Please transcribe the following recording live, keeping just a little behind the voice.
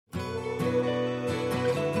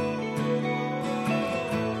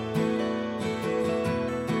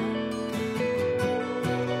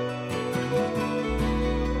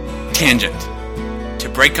tangent, to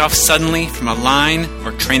break off suddenly from a line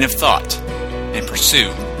or train of thought and pursue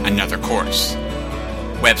another course.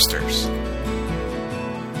 Webster's.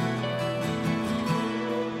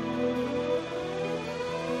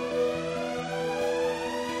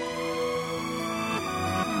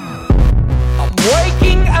 I'm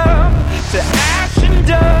waking up to ash and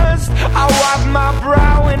dust. I wipe my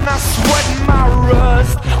brow and I sweat my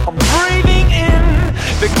rust. I'm breathing in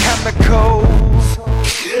the chemicals.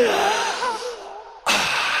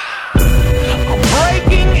 I'm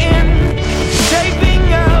breaking in,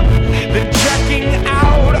 shaping up, then checking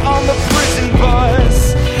out on the prison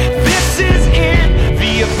bus. This is it,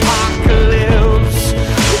 the apocalypse.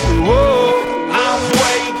 Whoa, I'm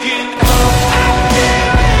waking up. I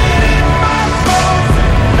feel it in my bones,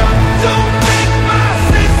 enough to make my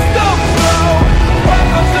system blow.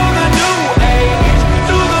 Welcome to the new age,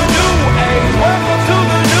 to the new age. Welcome to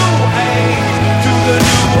the new age, to the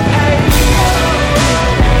new age.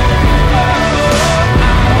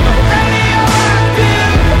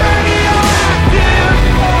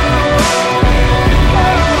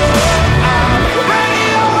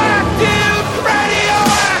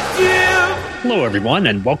 Hello, everyone,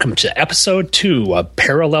 and welcome to episode 2 of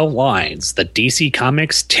Parallel Lines, the DC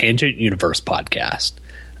Comics Tangent Universe podcast.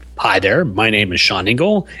 Hi there, my name is Sean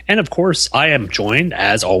Engel, and of course, I am joined,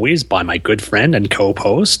 as always, by my good friend and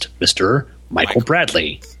co-host, Mr. Michael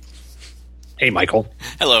Bradley. Hey, Michael.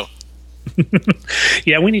 Hello.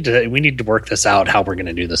 Yeah, we need to work this out, how we're going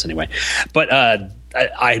to do this anyway. But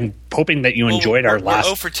I'm hoping that you enjoyed our last...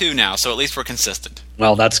 We're 0 for 2 now, so at least we're consistent.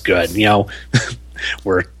 Well, that's good. You know,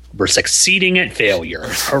 we're succeeding at failure.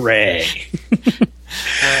 Hooray.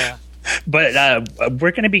 But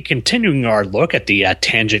we're going to be continuing our look at the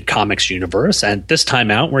Tangent Comics universe, and this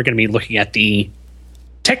time out we're going to be looking at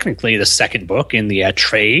technically the second book in the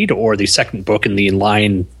trade, or the second book in the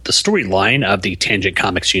storyline of the Tangent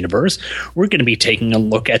Comics universe. We're going to be taking a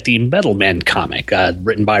look at the Metal Men comic,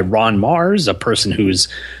 written by Ron Marz, a person who's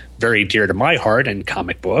very dear to my heart in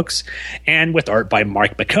comic books, and with art by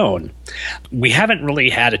Mark McKone. We haven't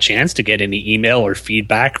really had a chance to get any email or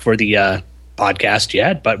feedback for the podcast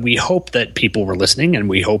yet, but we hope that people were listening, and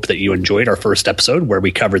we hope that you enjoyed our first episode where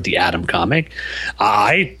we covered the Atom comic.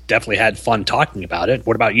 I definitely had fun talking about it.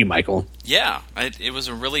 What about you, Michael? Yeah, it was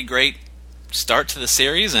a really great start to the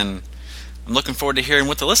series, and I'm looking forward to hearing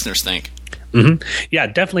what the listeners think. Mm-hmm. Yeah,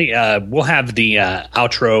 definitely. We'll have the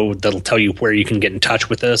outro that'll tell you where you can get in touch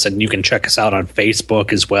with us, and you can check us out on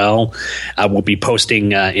Facebook as well. We'll be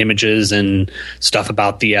posting images and stuff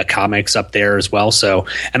about the comics up there as well. So,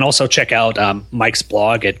 and also check out Mike's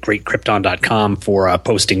blog at greatkrypton.com for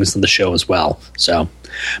postings of the show as well. So,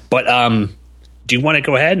 but do you want to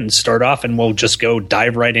go ahead and start off, and we'll just go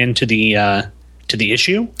dive right into the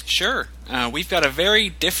issue? Sure. We've got a very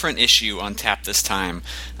different issue on tap this time.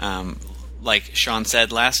 Like Sean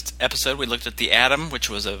said, last episode we looked at The Atom, which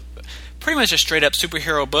was pretty much a straight-up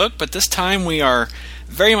superhero book, but this time we are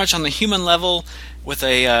very much on the human level with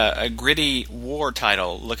a gritty war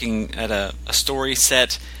title, looking at a story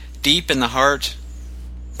set deep in the heart,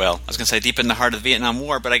 well, I was going to say deep in the heart of the Vietnam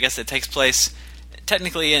War, but I guess it takes place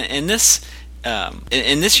technically in this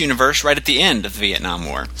universe right at the end of the Vietnam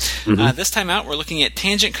War. Mm-hmm. This time out, we're looking at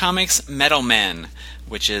Tangent Comics Metal Men,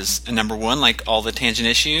 which is a number 1 like all the Tangent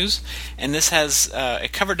issues. And this has a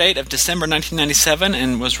cover date of December 1997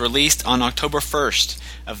 and was released on October 1st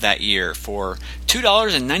of that year for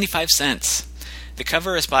 $2.95. The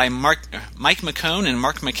cover is by Mike McKone and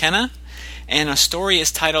Mark McKenna, and a story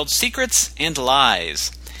is titled Secrets and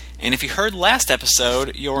Lies. And if you heard last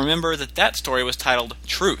episode, you'll remember that story was titled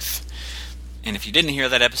Truth. And if you didn't hear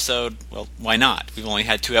that episode, well, why not? We've only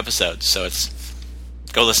had 2 episodes, so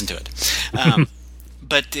go listen to it.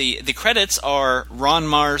 But the credits are Ron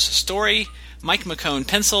Marz story, Mike McKone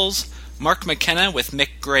pencils, Mark McKenna with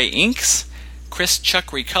Mick Gray inks, Chris Chuck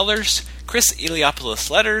recolors, Chris Eliopoulos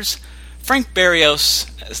letters, Frank Barrios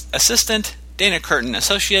assistant, Dana Curtin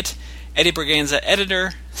associate, Eddie Braganza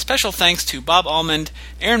editor. Special thanks to Bob Almond,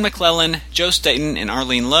 Aaron McClellan, Joe Staten, and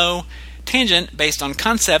Arlene Lowe. Tangent based on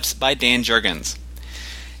concepts by Dan Jurgens.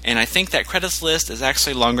 And I think that credits list is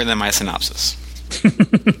actually longer than my synopsis.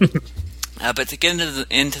 But to get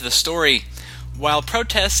into the story, while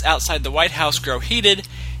protests outside the White House grow heated,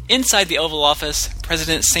 inside the Oval Office,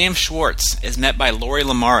 President Sam Schwartz is met by Lori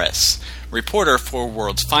Lamaris, reporter for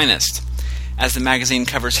World's Finest. As the magazine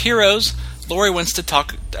covers heroes, Lori wants to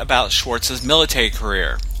talk about Schwartz's military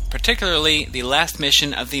career, particularly the last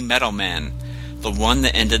mission of the Metal Men, the one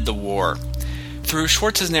that ended the war. Through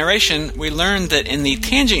Schwartz's narration, we learn that in the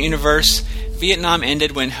Tangent universe, Vietnam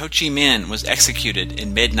ended when Ho Chi Minh was executed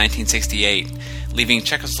in mid-1968, leaving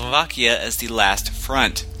Czechoslovakia as the last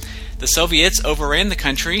front. The Soviets overran the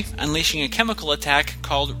country, unleashing a chemical attack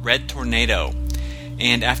called Red Tornado.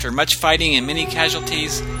 And after much fighting and many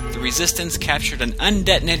casualties, the resistance captured an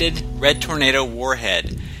undetonated Red Tornado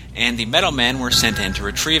warhead, and the Metal Men were sent in to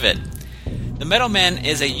retrieve it. The Metal Men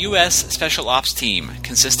is a U.S. Special Ops team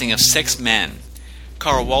consisting of 6 men.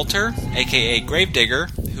 Carl Walter, aka Gravedigger,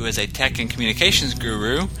 who is a tech and communications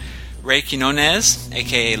guru, Ray Quinones,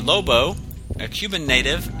 aka Lobo, a Cuban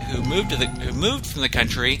native who moved from the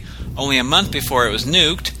country only a month before it was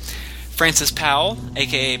nuked, Francis Powell,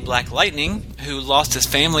 aka Black Lightning, who lost his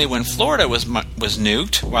family when Florida was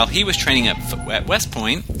nuked while he was training at West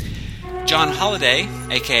Point, John Holliday,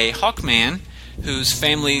 aka Hawkman, whose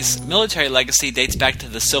family's military legacy dates back to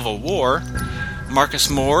the Civil War, Marcus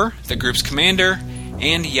Moore, the group's commander,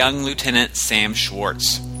 and young Lieutenant Sam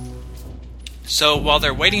Schwartz. So while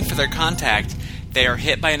they're waiting for their contact, they are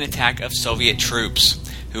hit by an attack of Soviet troops,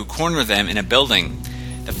 who corner them in a building.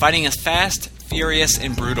 The fighting is fast, furious,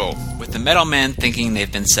 and brutal, with the Metal Men thinking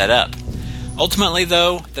they've been set up. Ultimately,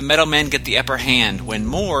 though, the Metal Men get the upper hand when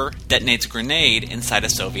Moore detonates a grenade inside a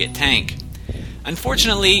Soviet tank.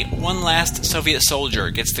 Unfortunately, one last Soviet soldier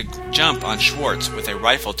gets the jump on Schwartz with a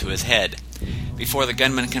rifle to his head. Before the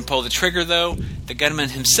gunman can pull the trigger, though, the gunman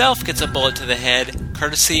himself gets a bullet to the head,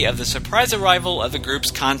 courtesy of the surprise arrival of the group's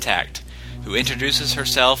contact, who introduces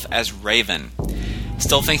herself as Raven.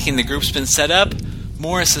 Still thinking the group's been set up,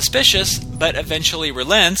 Moore is suspicious, but eventually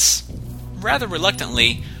relents, rather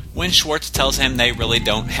reluctantly, when Schwartz tells him they really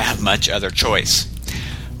don't have much other choice.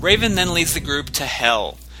 Raven then leads the group to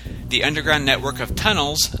Hell, the underground network of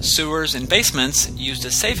tunnels, sewers, and basements used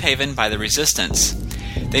as safe haven by the Resistance.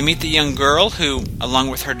 They meet the young girl who, along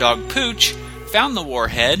with her dog Pooch, found the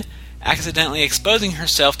warhead, accidentally exposing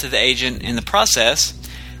herself to the agent in the process,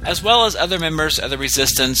 as well as other members of the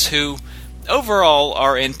Resistance who, overall,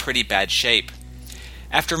 are in pretty bad shape.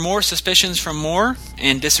 After more suspicions from Moore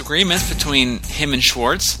and disagreements between him and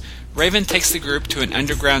Schwartz, Raven takes the group to an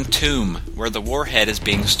underground tomb where the warhead is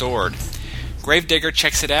being stored. Gravedigger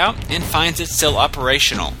checks it out and finds it still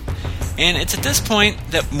operational. And it's at this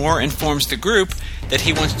point that Moore informs the group that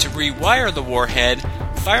he wants to rewire the warhead,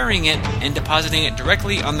 firing it and depositing it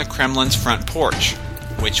directly on the Kremlin's front porch,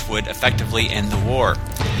 which would effectively end the war.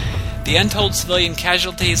 The untold civilian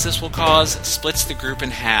casualties this will cause splits the group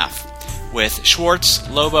in half, with Schwartz,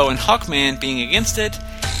 Lobo, and Hawkman being against it,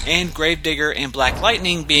 and Gravedigger and Black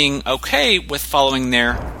Lightning being okay with following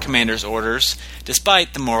their commander's orders,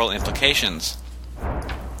 despite the moral implications.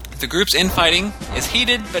 The group's infighting is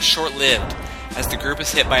heated but short-lived, as the group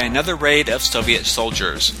is hit by another raid of Soviet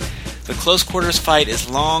soldiers. The close-quarters fight is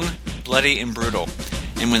long, bloody, and brutal,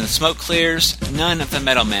 and when the smoke clears, none of the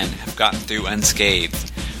Metal Men have gotten through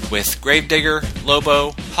unscathed, with Gravedigger,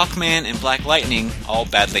 Lobo, Hawkman, and Black Lightning all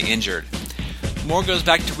badly injured. Moore goes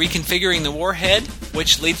back to reconfiguring the warhead,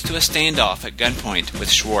 which leads to a standoff at gunpoint with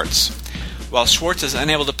Schwartz. While Schwartz is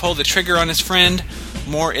unable to pull the trigger on his friend,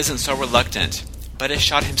 Moore isn't so reluctant, but is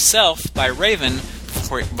shot himself by Raven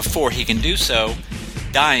before he can do so,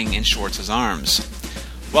 dying in Schwartz's arms.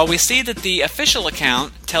 While we see that the official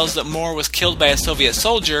account tells that Moore was killed by a Soviet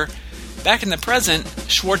soldier, back in the present,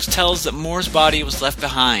 Schwartz tells that Moore's body was left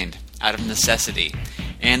behind, out of necessity,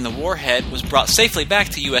 and the warhead was brought safely back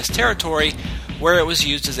to U.S. territory, where it was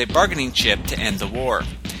used as a bargaining chip to end the war.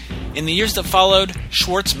 In the years that followed,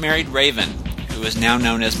 Schwartz married Raven, who is now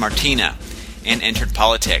known as Martina, and entered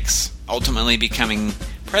politics, ultimately becoming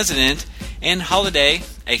president, and Holliday,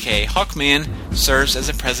 aka Hawkman, serves as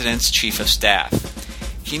the president's chief of staff.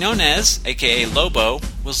 Quinones, aka Lobo,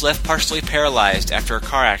 was left partially paralyzed after a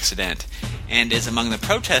car accident, and is among the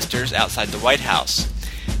protesters outside the White House.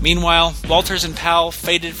 Meanwhile, Walters and Powell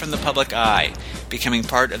faded from the public eye, becoming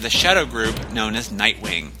part of the shadow group known as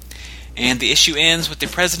Nightwing. And the issue ends with the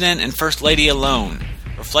President and First Lady alone,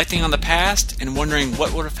 reflecting on the past and wondering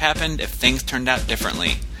what would have happened if things turned out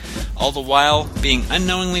differently, all the while being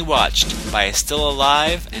unknowingly watched by a still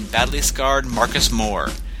alive and badly scarred Marcus Moore,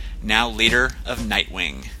 now leader of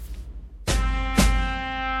Nightwing.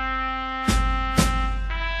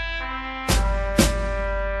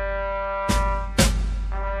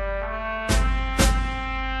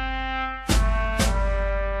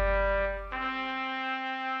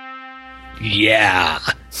 Yeah.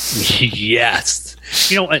 Yes.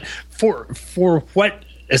 You know, for what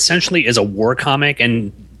essentially is a war comic,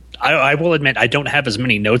 and I will admit I don't have as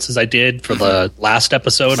many notes as I did for the last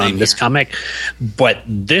episode on this comic, but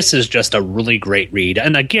this is just a really great read.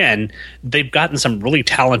 And again, they've gotten some really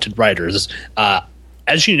talented writers.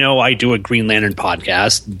 as you know, I do a Green Lantern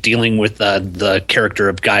podcast dealing with the character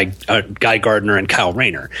of Guy Gardner and Kyle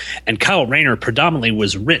Rayner. And Kyle Rayner predominantly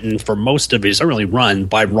was written for most of his early run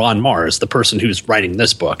by Ron Marz, the person who's writing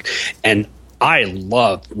this book. And I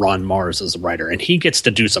love Ron Marz as a writer, and he gets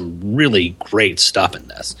to do some really great stuff in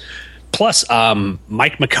this. Plus,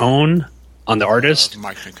 Mike McKone on the artist.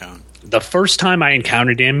 Mike McKone. The first time I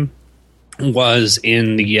encountered him was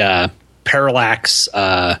in the Parallax,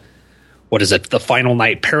 the Final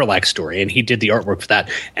Night Parallax story, and he did the artwork for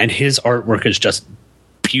that. And his artwork is just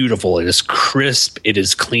beautiful. It is crisp. It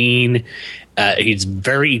is clean. He's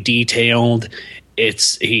very detailed.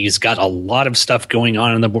 He's got a lot of stuff going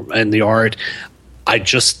on in the art.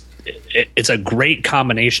 It's a great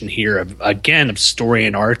combination here of story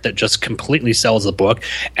and art that just completely sells the book.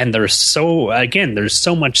 And there's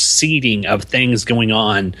so much seeding of things going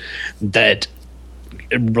on that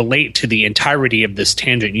relate to the entirety of this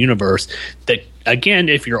Tangent universe that, again,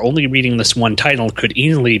 if you're only reading this one title, could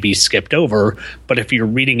easily be skipped over. But if you're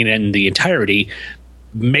reading it in the entirety,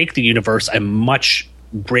 make the universe a much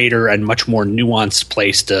greater and much more nuanced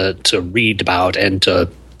place to read about and to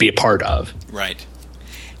be a part of. Right.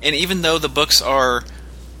 And even though the books are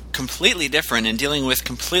completely different and dealing with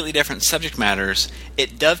completely different subject matters,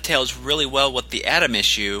 it dovetails really well with the Atom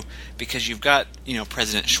issue because you've got,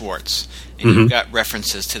 President Schwartz, and you've got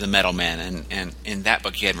references to the Metal Man, and in that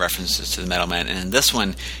book you had references to the Metal Man, and in this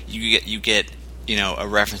one you get a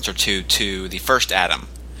reference or two to the first Atom,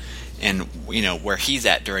 and where he's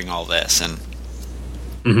at during all this, and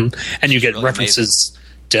and you get really references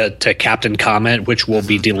to Captain Comet, which we'll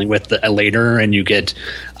be dealing with later, and you get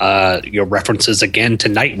your references again to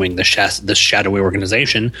Nightwing, this shadowy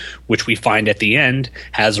organization, which we find at the end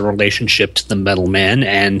has a relationship to the Metal Man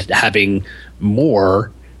and having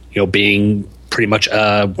more, being pretty much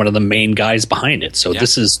one of the main guys behind it. So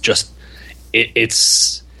this is just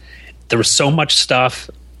there's so much stuff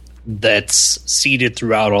that's seeded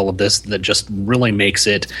throughout all of this that just really makes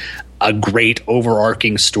it a great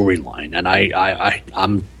overarching storyline, and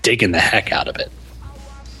I'm digging the heck out of it.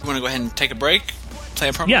 You want to go ahead and take a break? Play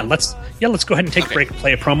a promo? Yeah, let's go ahead and take a break and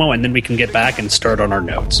play a promo, and then we can get back and start on our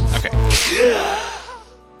notes. Okay.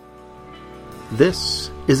 This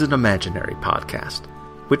is an imaginary podcast,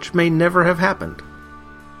 which may never have happened.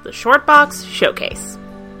 The Short Box Showcase.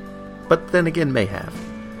 But then again may have.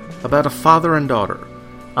 About a father and daughter.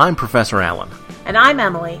 I'm Professor Allen. And I'm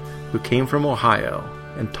Emily. Who came from Ohio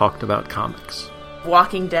and talked about comics.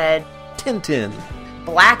 Walking Dead. Tintin.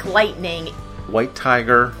 Black Lightning. White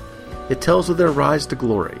Tiger. It tells of their rise to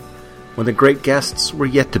glory, when the great guests were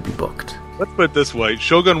yet to be booked. Let's put it this way,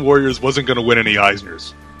 Shogun Warriors wasn't going to win any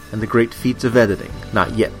Eisners. And the great feats of editing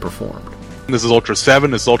not yet performed. This is Ultra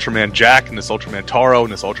 7, this Ultraman Jack, and this Ultraman Taro,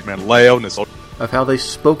 and this Ultraman Leo, and this of how they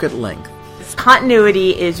spoke at length. This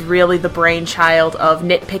continuity is really the brainchild of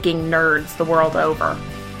nitpicking nerds the world over.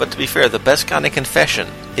 But to be fair, the best kind of confession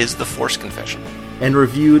is the Force confession. And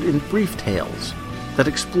reviewed in brief tales that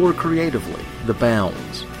explore creatively the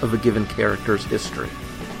bounds of a given character's history.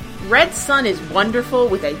 Red Sun is wonderful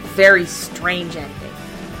with a very strange ending.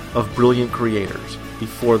 Of brilliant creators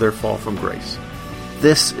before their fall from grace.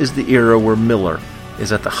 This is the era where Miller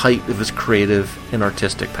is at the height of his creative and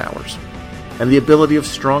artistic powers, and the ability of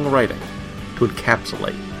strong writing to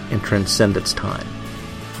encapsulate and transcend its time.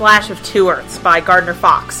 Flash of Two Earths by Gardner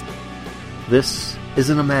Fox. This is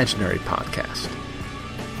an imaginary podcast.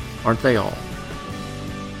 Aren't they all?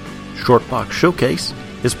 Shortbox Showcase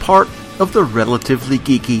is part of the Relatively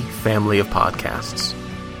Geeky family of podcasts.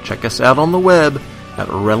 Check us out on the web at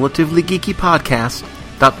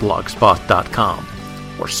relativelygeekypodcast.blogspot.com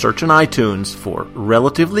or search in iTunes for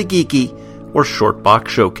Relatively Geeky or Shortbox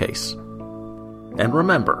Showcase. And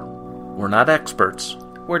remember, we're not experts.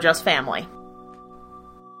 We're just family.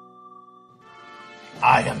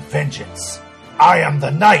 I am vengeance. I am the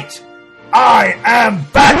night. I am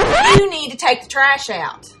back! You need to take the trash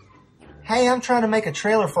out. Hey, I'm trying to make a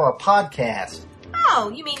trailer for a podcast.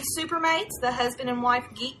 Oh, you mean Supermates, the husband and wife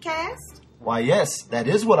Geekcast? Why, yes, that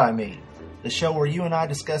is what I mean. The show where you and I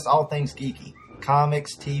discuss all things geeky.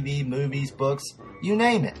 Comics, TV, movies, books, you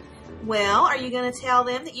name it. Well, are you going to tell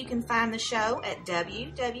them that you can find the show at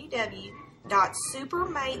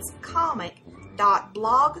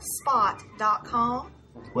www.supermatescomic.blogspot.com?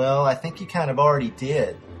 Well, I think you kind of already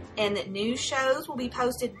did. And that new shows will be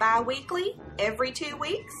posted bi-weekly, every 2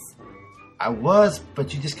 weeks? I was,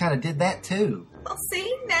 but you just kind of did that too. Well,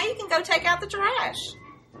 see, now you can go take out the trash.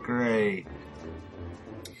 Great.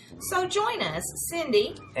 So join us,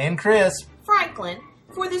 Cindy and Chris Franklin,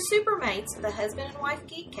 for the Supermates, the husband and wife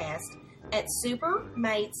Geekcast at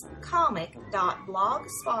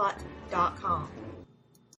supermatescomic.blogspot.com.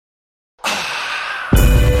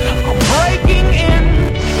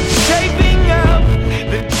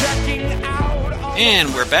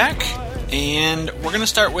 And we're back, and we're going to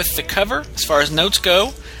start with the cover as far as notes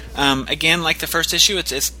go. Again, like the first issue,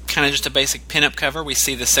 it's kind of just a basic pinup cover. We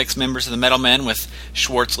see the 6 members of the Metal Men with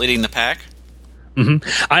Schwartz leading the pack. Mm-hmm.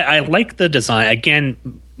 I like the design.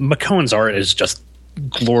 Again, McKeown's art is just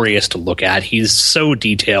glorious to look at. He's so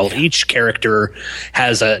detailed. Each character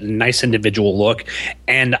has a nice individual look,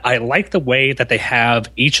 and I like the way that they have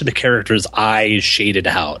each of the characters' eyes shaded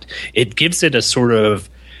out. It gives it a sort of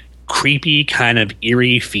creepy, kind of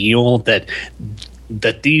eerie feel that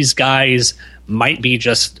these guys might be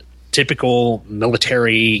just typical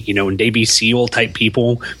military, Navy SEAL type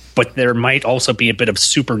people, but there might also be a bit of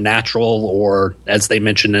supernatural, or as we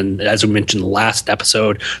mentioned in the last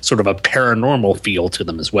episode, sort of a paranormal feel to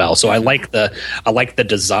them as well. So I like the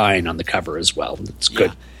design on the cover as well. It's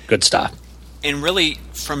good stuff. And really,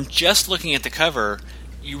 from just looking at the cover,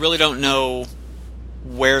 you really don't know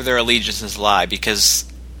where their allegiances lie, because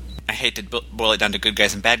I hate to boil it down to good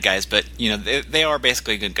guys and bad guys, but they are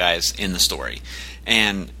basically good guys in the story.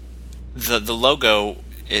 And the logo,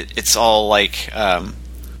 it's all like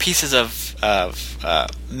pieces of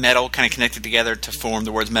metal kind of connected together to form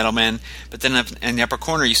the words Metal Men. But then in the upper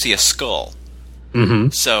corner, you see a skull.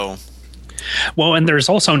 Mm-hmm. So, well, and there's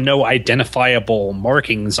also no identifiable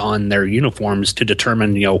markings on their uniforms to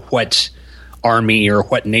determine what army or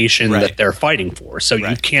what nation that they're fighting for. So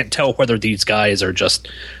you can't tell whether these guys are just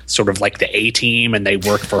sort of like the A-team and they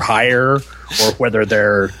work for hire, or whether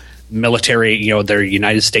they're military, they're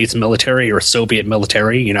United States military or Soviet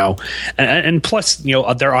military, and plus,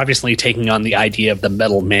 they're obviously taking on the idea of the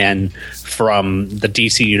Metal Men from the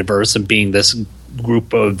DC universe and being this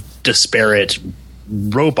group of disparate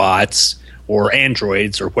robots or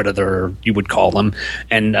androids or whatever you would call them,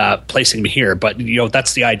 and placing them here. But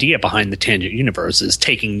that's the idea behind the Tangent universe, is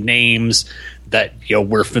taking names that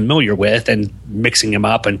we're familiar with and mixing them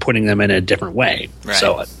up and putting them in a different way. Right.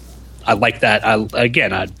 So I like that.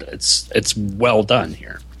 It's well done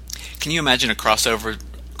here. Can you imagine a crossover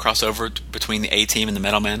between the A-Team and the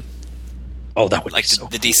Metal Men? Oh, that would like be so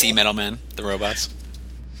the DC Metal Men, the robots.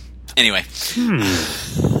 Anyway,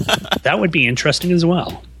 that would be interesting as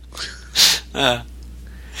well. So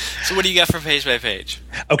what do you got for page by page?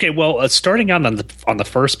 Okay, well, starting on the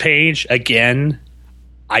first page, again,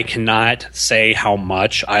 I cannot say how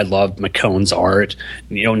much I love McKeown's art.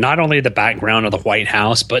 Not only the background of the White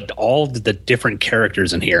House, but all the different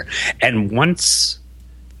characters in here. And once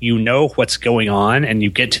you know what's going on and you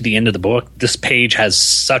get to the end of the book, this page has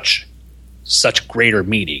such greater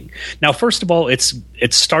meaning. Now, first of all, it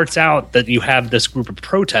starts out that you have this group of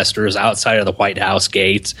protesters outside of the White House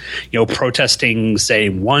gates, protesting,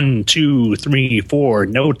 saying 1, 2, 3, 4,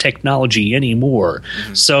 no technology anymore.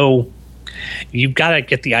 Mm-hmm. So you've got to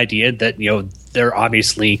get the idea that they're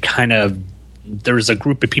obviously there's a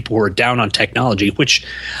group of people who are down on technology, which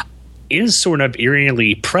is sort of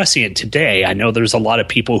eerily prescient today. I know there's a lot of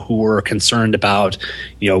people who are concerned about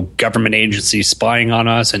government agencies spying on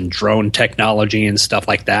us and drone technology and stuff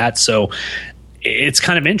like that. So it's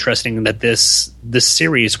kind of interesting that this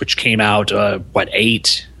series, which came out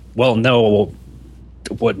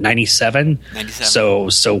 97?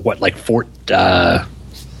 97. So what, like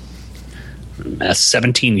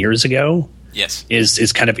 17 years ago? Yes.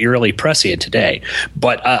 Is kind of eerily prescient today.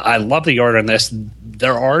 But I love the art on this.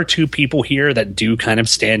 There are 2 people here that do kind of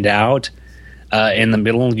stand out. In the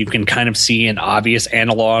middle, you can kind of see an obvious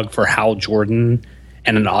analog for Hal Jordan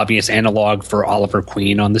and an obvious analog for Oliver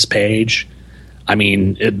Queen on this page. I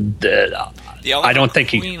mean, I don't think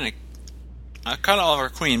Queen, I caught Oliver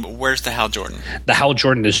Queen, but where's the Hal Jordan? The Hal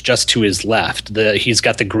Jordan is just to his left. He's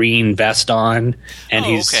got the green vest on, and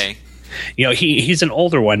okay. He's an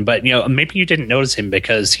older one, but maybe you didn't notice him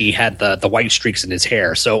because he had the white streaks in his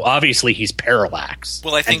hair. So obviously he's Parallax.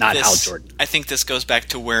 Well, I think and not Hal Jordan. I think this goes back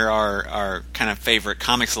to where our kind of favorite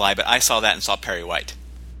comics lie. But I saw that and saw Perry White.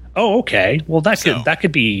 Oh, okay. Well, that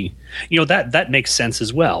could be that makes sense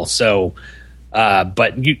as well. So,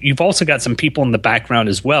 but you've also got some people in the background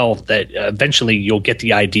as well that eventually you'll get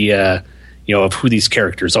the idea of who these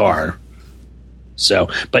characters are. So,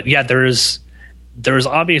 but yeah, there's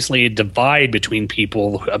obviously a divide between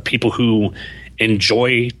people who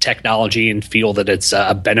enjoy technology and feel that it's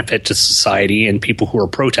a benefit to society, and people who are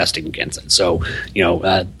protesting against it. So,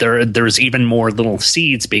 there's even more little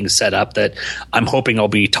seeds being set up that I'm hoping will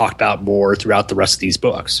be talked about more throughout the rest of these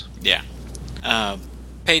books. Yeah.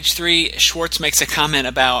 Page 3, Schwartz makes a comment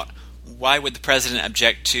about why would the president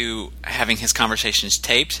object to having his conversations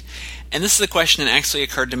taped? And this is a question that actually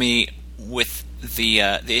occurred to me with the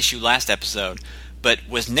issue last episode. But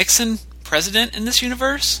was Nixon president in this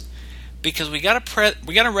universe? Because we got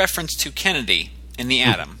a reference to Kennedy in the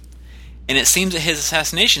Atom, And it seems that his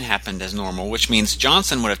assassination happened as normal, which means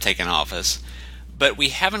Johnson would have taken office, but we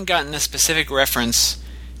haven't gotten a specific reference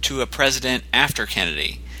to a president after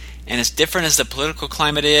Kennedy. And as different as the political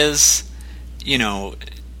climate is, you know,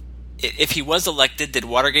 if he was elected, did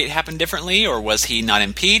Watergate happen differently, or was he not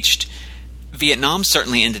impeached? Vietnam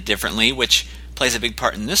certainly ended differently, which plays a big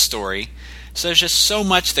part in this story. So there's just so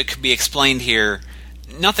much that could be explained here.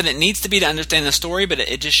 Not that it needs to be to understand the story, but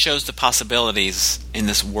it just shows the possibilities in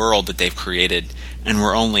this world that they've created, and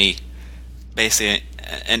we're only basically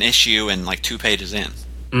an issue and like 2 pages in.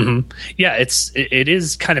 Mm-hmm. Yeah, it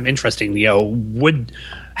is kind of interesting. You know,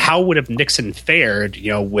 how would have Nixon fared,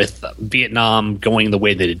 you know, with Vietnam going the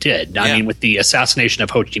way that it did? I mean, with the assassination of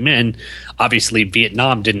Ho Chi Minh, obviously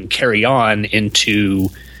Vietnam didn't carry on into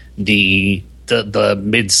the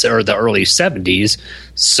mid or the early 70s.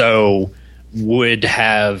 So would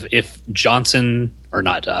have, if Johnson or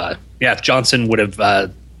not, if Johnson would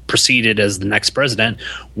have proceeded as the next president,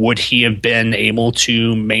 would he have been able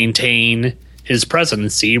to maintain his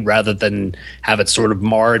presidency rather than have it sort of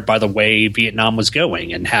marred by the way Vietnam was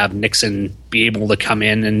going, and have Nixon be able to come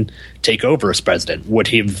in and take over as president?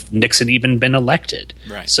 Would Nixon even been elected?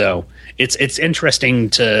 Right. So it's interesting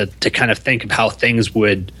to kind of think of how things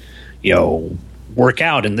would, you know, work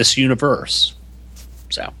out in this universe.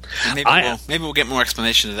 So maybe we'll get more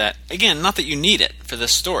explanation of that. Again, not that you need it for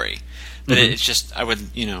this story, but it's just, I would,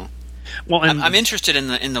 you know, well, I'm interested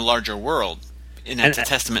in the larger world, and that's a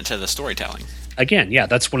testament to the storytelling. Again, yeah,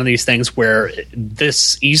 that's one of these things where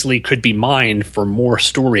this easily could be mined for more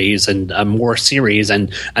stories and more series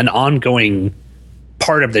and an ongoing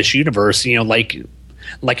part of this universe. You know,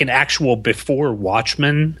 like an actual before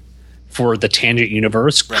Watchmen for the Tangent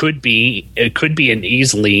universe could be an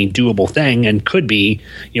easily doable thing, and could be,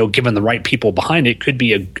 you know, given the right people behind it, could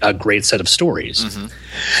be a great set of stories.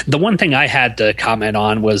 The one thing I had to comment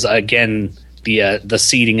on was, again, the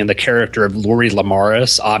seeding and the character of Lori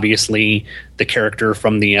Lamaris, obviously the character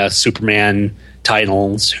from the Superman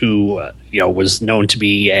titles, who you know, was known to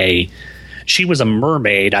be she was a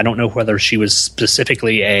mermaid. I don't know whether she was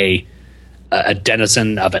specifically a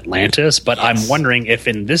denizen of Atlantis, but yes. I'm wondering if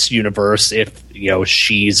in this universe, if, you know,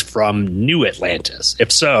 she's from New Atlantis.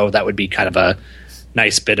 If so, that would be kind of a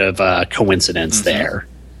nice bit of coincidence there.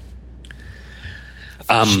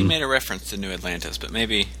 She made a reference to New Atlantis, but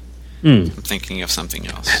maybe I'm thinking of something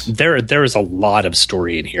else. There is a lot of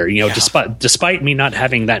story in here. You know, despite me not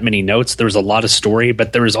having that many notes, there's a lot of story,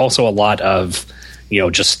 but there is also a lot of, you know,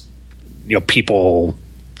 just, you know, people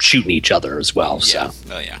shooting each other as well. Yeah. So.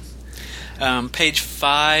 Oh, yeah. Page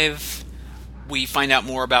 5, we find out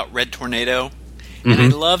more about Red Tornado, and I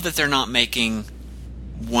love that they're not making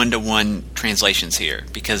one-to-one translations here,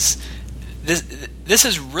 because this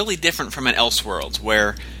is really different from an Elseworlds,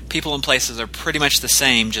 where people and places are pretty much the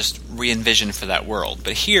same, just re-envisioned for that world.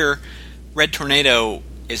 But here, Red Tornado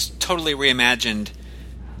is totally reimagined.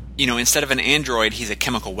 You know, instead of an android, he's a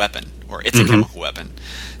chemical weapon, or it's a chemical weapon.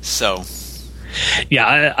 So...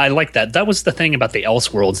 Yeah, I like that. That was the thing about the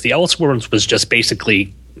Elseworlds. The Elseworlds was just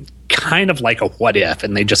basically kind of like a what if,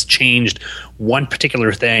 and they just changed one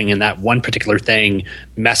particular thing, and that one particular thing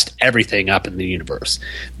messed everything up in the universe.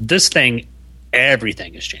 This thing,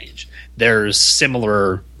 everything has changed. There's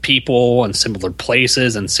similar people and similar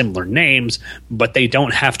places and similar names, but they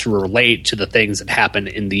don't have to relate to the things that happen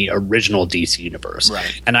in the original DC universe.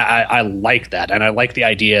 Right. And I like that. And I like the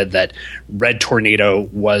idea that Red Tornado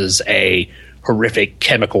was a horrific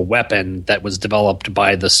chemical weapon that was developed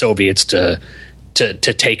by the Soviets to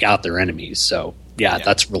take out their enemies. So, yeah,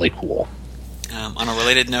 that's really cool. On a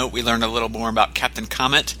related note, we learned a little more about Captain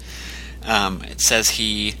Comet. It says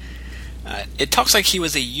it talks like he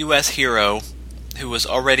was a U.S. hero who was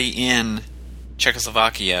already in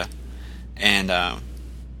Czechoslovakia, and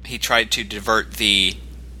he tried to divert the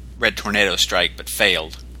Red Tornado strike, but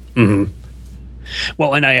failed.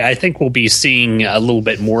 Well, and I think we'll be seeing a little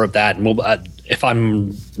bit more of that. And we'll, if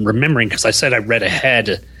I'm remembering, because I said I read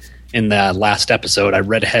ahead in the last episode, I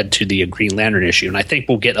read ahead to the Green Lantern issue, and I think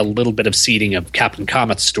we'll get a little bit of seeding of Captain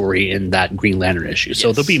Comet's story in that Green Lantern issue.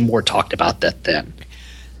 So there'll be more talked about that then.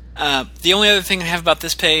 The only other thing I have about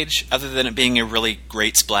this page, other than it being a really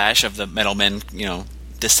great splash of the metal men, you know,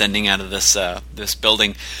 descending out of this this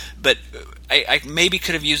building, but I maybe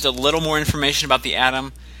could have used a little more information about the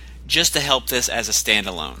Atom, just to help this as a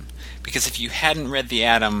standalone. Because if you hadn't read the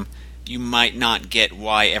Atom, you might not get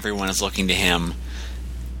why everyone is looking to him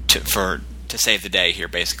to save the day here,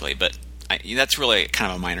 basically. But that's really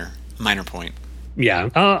kind of a minor point. Yeah,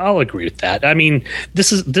 I'll agree with that. I mean,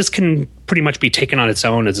 this can pretty much be taken on its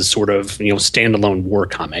own as a sort of standalone war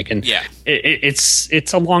comic, and yeah,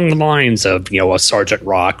 it's along the lines of a Sergeant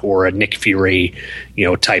Rock or a Nick Fury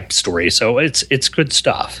type story. So it's good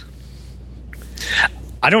stuff.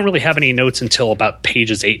 I don't really have any notes until about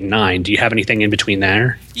pages 8 and 9. Do you have anything in between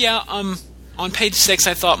there? Yeah, on page 6,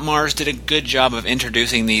 I thought Mars did a good job of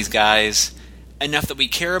introducing these guys enough that we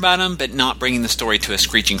care about them, but not bringing the story to a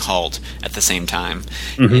screeching halt at the same time.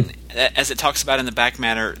 Mm-hmm. And as it talks about in the back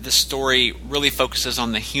matter, the story really focuses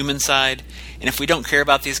on the human side, and if we don't care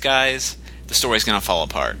about these guys, the story's going to fall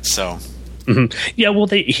apart. So, mm-hmm. Yeah, well,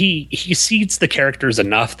 he seeds the characters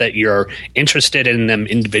enough that you're interested in them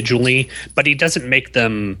individually, but he doesn't make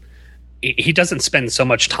them. He doesn't spend so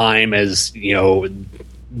much time as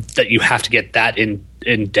that you have to get that in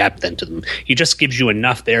depth into them. He just gives you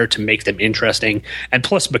enough there to make them interesting, and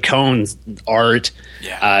plus McKeown's art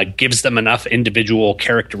gives them enough individual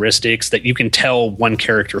characteristics that you can tell one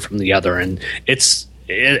character from the other, and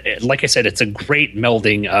like I said, it's a great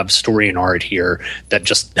melding of story and art here that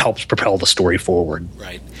just helps propel the story forward.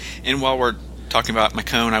 Right. And while we're talking about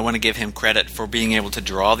McKeown, I want to give him credit for being able to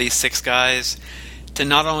draw these 6 guys to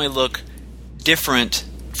not only look different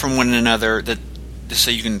from one another, so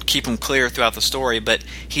you can keep them clear throughout the story, but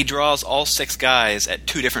he draws all 6 guys at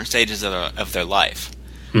 2 different stages of their life.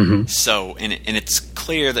 Mm-hmm. So, and it's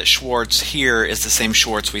clear that Schwartz here is the same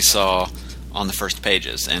Schwartz we saw on the first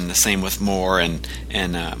pages, and the same with Moore and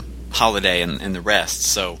Holiday and the rest.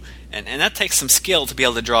 So, and that takes some skill to be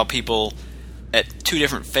able to draw people at 2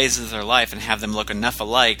 different phases of their life and have them look enough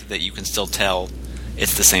alike that you can still tell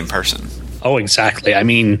it's the same person. Oh, exactly. I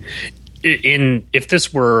mean, if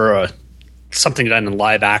this were something done in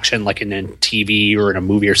live action, like in a TV or in a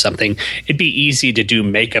movie or something, it'd be easy to do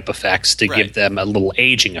makeup effects to give them a little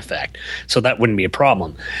aging effect. So that wouldn't be a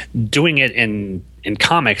problem. Doing it in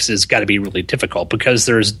comics has got to be really difficult because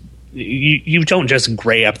you don't just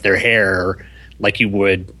gray up their hair like you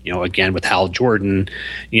would, again with Hal Jordan.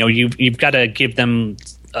 You've got to give them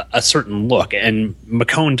a certain look, and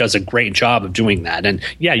McKeown does a great job of doing that. And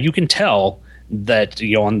yeah, you can tell that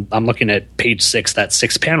I'm looking at page 6, that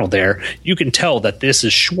 6th panel there. You can tell that this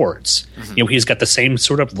is Schwartz. Mm-hmm. He's got the same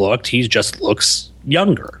sort of look. He just looks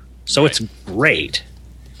younger. So it's great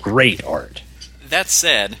art. That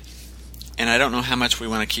said, and I don't know how much we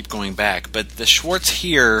want to keep going back, but the Schwartz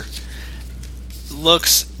here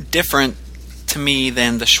looks different to me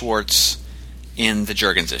than the Schwartz in the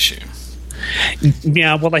Jurgens issue.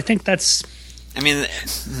 Yeah, well, I think that's. I mean,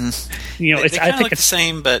 it's. I think it's the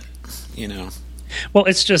same, but. Well,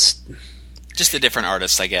 it's just a different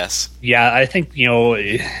artist, I guess. Yeah, I think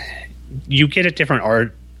you get a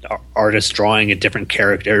different artist drawing a different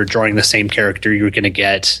character, drawing the same character, you're going to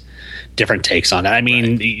get different takes on it. I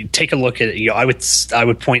mean, take a look at I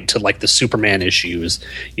would point to like the Superman issues.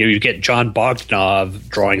 You get John Bogdanov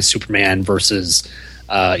drawing Superman versus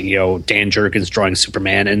Dan Jurgens drawing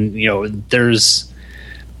Superman, and there's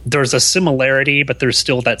a similarity, but there's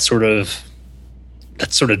still that sort of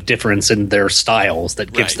difference in their styles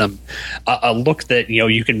that gives them a look that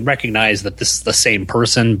you can recognize that this is the same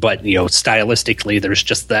person, but stylistically there's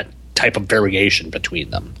just that type of variation between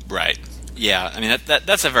them. Right. Yeah. I mean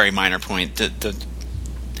that's a very minor point. The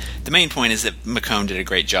main point is that McKeown did a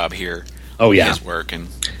great job here. Oh yeah, his work. And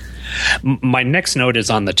my next note is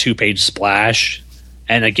on the 2-page splash.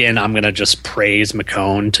 And again, I'm going to just praise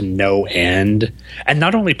McKeown to no end. And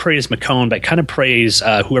not only praise McKeown, but kind of praise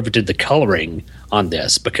whoever did the coloring on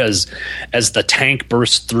this. Because as the tank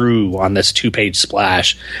bursts through on this 2-page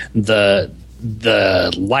splash, the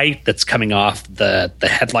light that's coming off the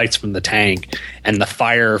headlights from the tank and the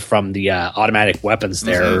fire from the automatic weapons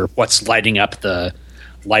there, what's lighting up the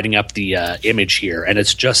image here. And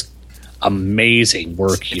it's just amazing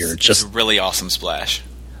work here. It's a really awesome splash.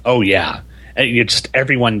 Oh, yeah. Just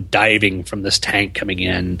everyone diving from this tank coming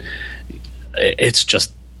in. It's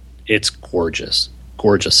gorgeous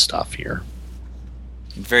stuff here.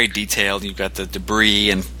 Very detailed. You've got the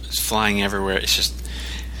debris and flying everywhere. It's just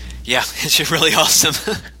really awesome.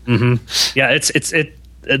 Mm-hmm. Yeah,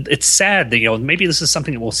 it's sad that maybe this is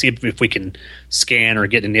something that we'll see if we can scan or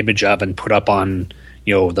get an image of and put up on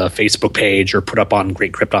the Facebook page or put up on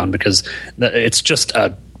Great Krypton, because it's just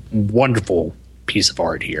a wonderful piece of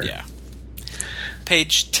art here. Yeah.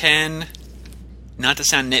 Page 10, not to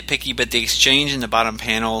sound nitpicky, but the exchange in the bottom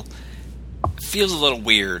panel feels a little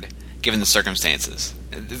weird given the circumstances.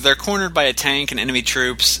 They're cornered by a tank and enemy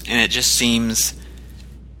troops, and it just seems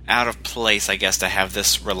out of place, I guess, to have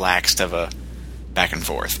this relaxed of a back and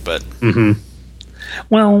forth. But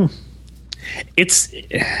well, it's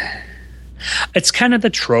It's kind of the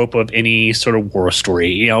trope of any sort of war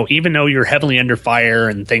story. You know, even though you're heavily under fire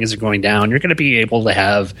and things are going down, you're going to be able to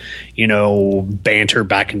have, you know, banter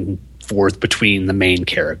back and forth between the main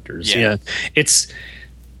characters. Yeah.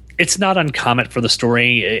 It's not uncommon for the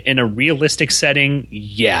story. In a realistic setting,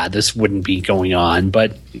 yeah, this wouldn't be going on,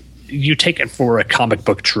 but you take it for a comic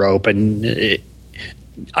book trope, and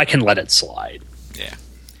I can let it slide. Yeah.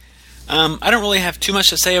 I don't really have too much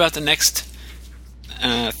to say about the next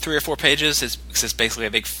 3 or 4 pages. It's basically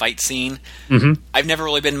a big fight scene. Mm-hmm. I've never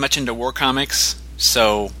really been much into war comics,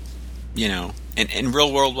 so, you know, in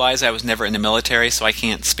real world wise, I was never in the military, so I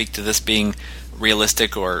can't speak to this being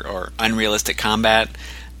realistic or unrealistic combat.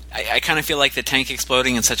 I kind of feel like the tank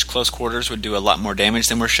exploding in such close quarters would do a lot more damage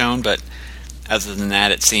than we're shown, but other than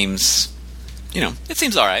that, it seems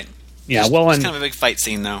all right. Yeah, it's well, kind of a big fight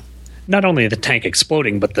scene, though. Not only the tank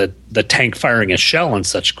exploding, but the tank firing a shell in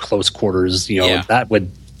such close quarters, you know, that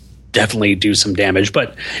would definitely do some damage.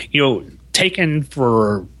 But, you know, taken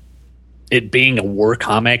for it being a war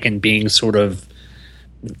comic and being sort of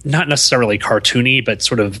not necessarily cartoony, but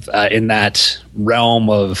sort of in that realm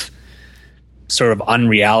of sort of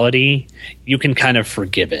unreality, you can kind of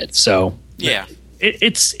forgive it. So yeah,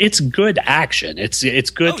 it's good action. It's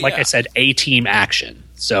good, like I said, A-team action.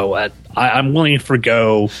 So I'm willing to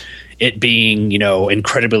forgo it being, you know,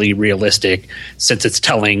 incredibly realistic, since it's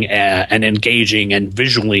telling an engaging and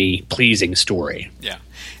visually pleasing story. Yeah,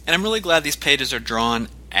 and I'm really glad these pages are drawn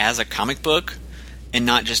as a comic book and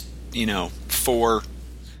not just, you know, 4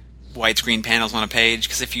 widescreen panels on a page.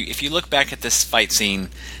 Because if you look back at this fight scene,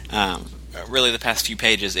 really the past few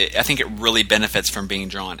pages, I think it really benefits from being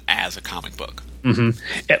drawn as a comic book.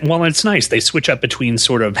 Mm-hmm. Well, it's nice. They switch up between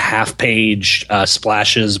sort of half-page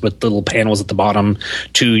splashes with little panels at the bottom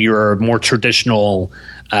to your more traditional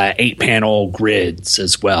 8-panel grids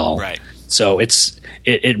as well. Right. So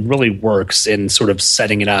it really works in sort of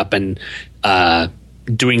setting it up and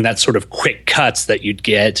doing that sort of quick cuts that you'd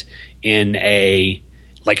get in a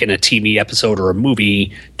TV episode or a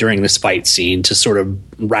movie during this fight scene to sort of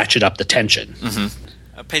ratchet up the tension.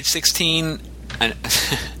 Mm-hmm. Page 16.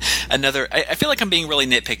 Another. I feel like I'm being really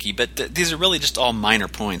nitpicky, but these are really just all minor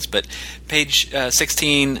points. But page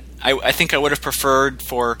 16, I think I would have preferred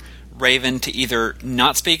for Raven to either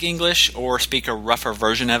not speak English or speak a rougher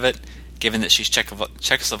version of it, given that she's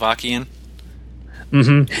Czechoslovakian.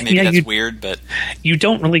 Mm-hmm. Maybe that's weird, but you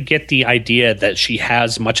don't really get the idea that she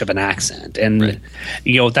has much of an accent, and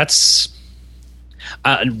you know that's.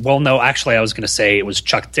 Well, no, actually, I was going to say it was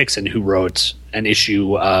Chuck Dixon who wrote an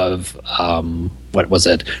issue of what was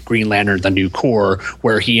it, Green Lantern: The New Corps,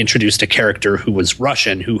 where he introduced a character who was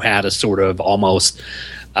Russian, who had a sort of almost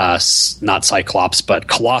not Cyclops but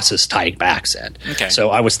Colossus type accent. Okay.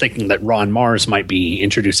 So I was thinking that Ron Mars might be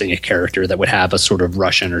introducing a character that would have a sort of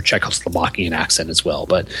Russian or Czechoslovakian accent as well.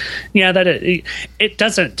 But yeah, that it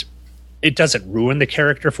doesn't ruin the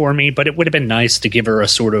character for me, but it would have been nice to give her a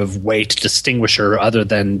sort of way to distinguish her other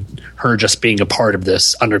than her just being a part of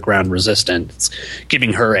this underground resistance,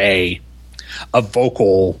 giving her a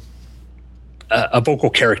vocal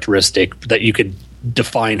characteristic that you could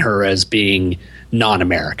define her as being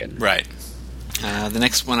non-American. Right. The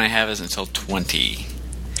next one I have is until 20.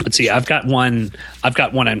 Let's see. I've got one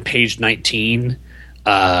on page 19.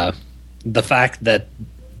 The fact that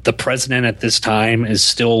the president at this time is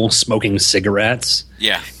still smoking cigarettes.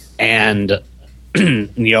 Yeah. And you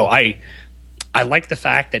know, I like the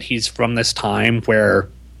fact that he's from this time where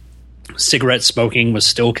cigarette smoking was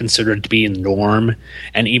still considered to be the norm,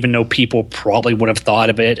 and even though people probably would have thought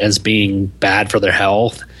of it as being bad for their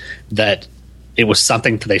health, that it was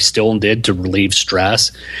something that they still did to relieve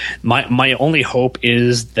stress. My only hope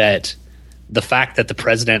is that the fact that the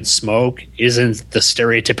president smoked isn't the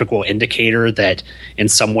stereotypical indicator that in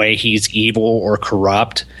some way he's evil or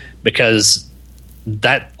corrupt, because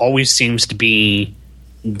that always seems to be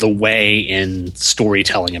the way in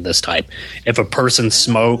storytelling of this type. If a person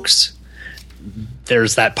smokes,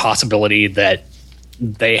 there's that possibility that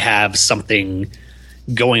they have something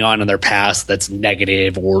going on in their past that's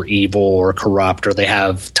negative or evil or corrupt, or they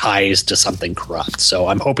have ties to something corrupt. So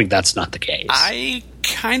I'm hoping that's not the case. I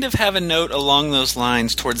kind of have a note along those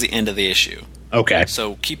lines towards the end of the issue. Okay.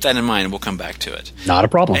 So keep that in mind, and we'll come back to it. Not a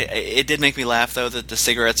problem. It did make me laugh, though, that the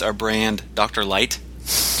cigarettes are brand Dr. Light.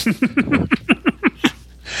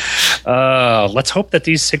 Let's hope that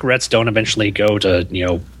these cigarettes don't eventually go to, you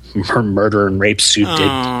know, her murder and rape suit.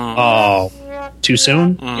 Too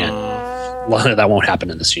soon? Yeah. Well, that won't happen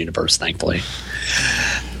in this universe, thankfully.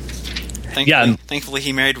 Thankfully,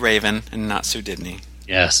 he married Raven and not Sue Dibney.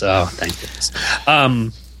 Yes, thank goodness.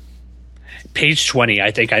 Page 20,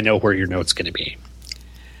 I think I know where your note's going to be.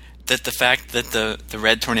 that the fact that the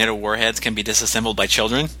Red Tornado warheads can be disassembled by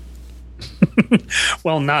children?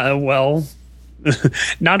 Not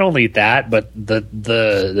only that, but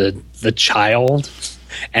the child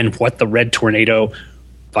and what the Red Tornado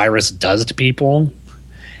virus does to people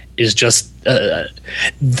is just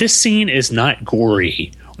this scene is not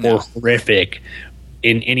gory or horrific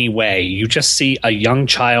in any way. You just see a young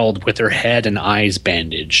child with her head and eyes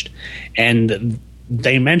bandaged, and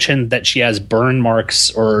they mentioned that she has burn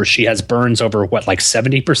marks, or she has burns over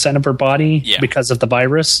 70% of her body because of the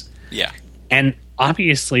virus. Yeah. And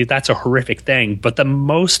obviously that's a horrific thing, but the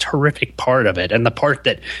most horrific part of it, and the part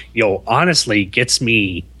that honestly gets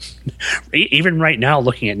me even right now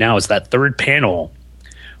looking at now, is that third panel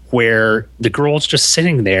where the girl's just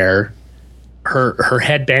sitting there, her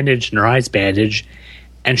head bandaged and her eyes bandaged,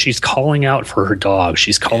 and she's calling out for her dog.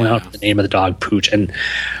 She's calling out the name of the dog, Pooch. And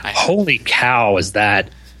holy cow, is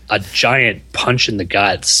that a giant punch in the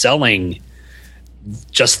gut, selling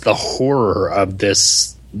just the horror of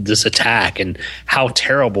this attack and how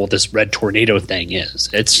terrible this Red Tornado thing is.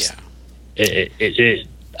 It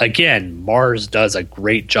again, Mars does a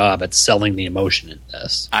great job at selling the emotion in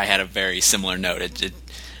this. I had a very similar note. It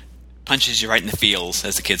punches you right in the feels,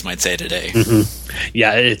 as the kids might say today. Mm-hmm.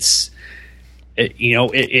 Yeah,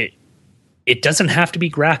 it doesn't have to be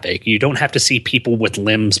graphic. You don't have to see people with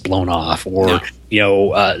limbs blown off or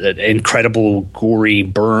incredible gory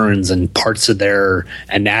burns and parts of their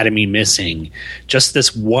anatomy missing. Just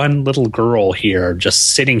this one little girl here,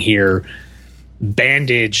 just sitting here,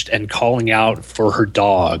 bandaged and calling out for her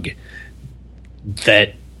dog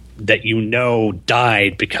that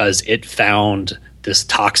died because it found this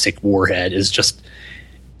toxic warhead, is just,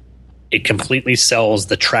 it completely sells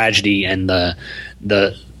the tragedy and the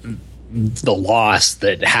loss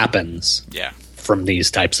that happens from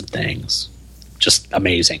these types of things. Just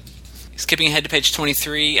amazing. Skipping ahead to page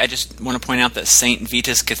 23, I just want to point out that St.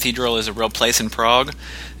 Vitus Cathedral is a real place in Prague.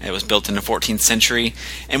 It was built in the 14th century.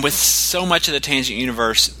 And with so much of the Tangent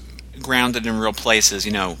universe grounded in real places,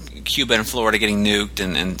 Cuba and Florida getting nuked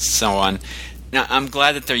and so on, now I'm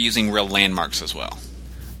glad that they're using real landmarks as well.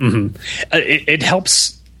 Mm-hmm. It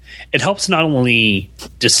helps not only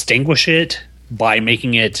distinguish it by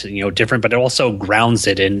making it different, but it also grounds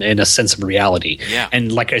it in a sense of reality. Yeah.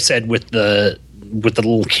 And like I said, with the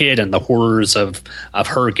little kid and the horrors of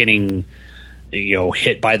her getting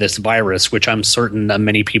hit by this virus, which I'm certain that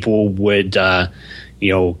many people would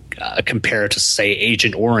compare to, say,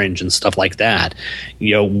 Agent Orange and stuff like that.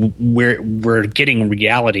 We're getting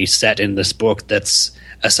reality set in this book that's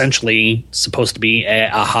essentially supposed to be a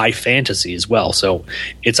high fantasy as well. So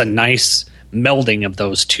it's a nice melding of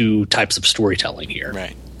those two types of storytelling here.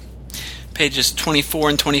 Right. Pages 24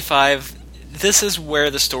 and 25, this is where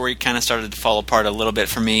the story kind of started to fall apart a little bit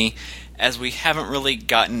for me, as we haven't really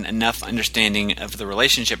gotten enough understanding of the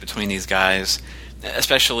relationship between these guys,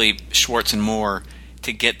 especially Schwartz and Moore,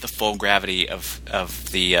 to get the full gravity of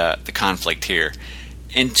the conflict here.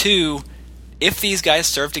 And two, if these guys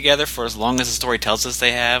served together for as long as the story tells us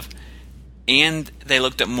they have, and they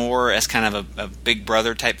looked at Moore as kind of a big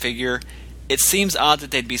brother type figure, it seems odd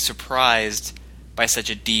that they'd be surprised by such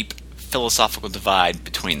a deep philosophical divide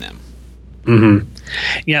between them. Mm-hmm.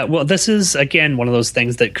 Yeah, well, this is, again, one of those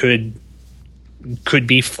things that could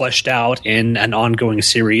be fleshed out in an ongoing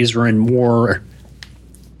series or in more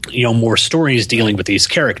stories dealing with these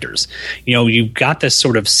characters. You've got this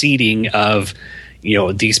sort of seeding of,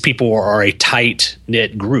 these people are a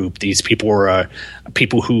tight-knit group. These people are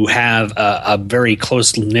people who have a very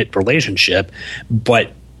close-knit relationship,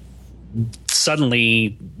 but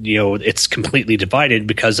suddenly, it's completely divided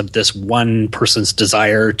because of this one person's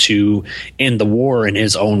desire to end the war in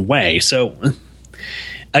his own way. So,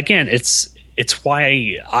 again, it's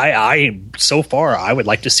why I so far I would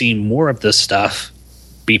like to see more of this stuff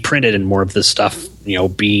be printed and more of this stuff,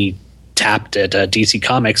 be tapped at DC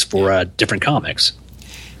Comics for different comics.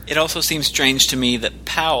 It also seems strange to me that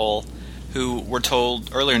Powell, who we're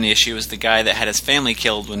told earlier in the issue is the guy that had his family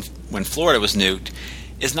killed when Florida was nuked,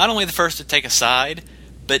 is not only the first to take a side,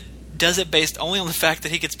 but does it based only on the fact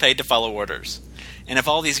that he gets paid to follow orders. And of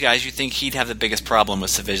all these guys, you think he'd have the biggest problem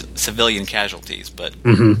with civilian casualties, but...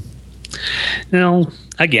 Mm-hmm. Now,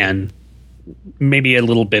 again, maybe a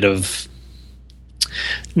little bit of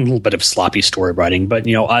sloppy story writing, but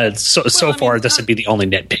so far this would be the only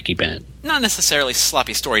nitpicky bit. Not necessarily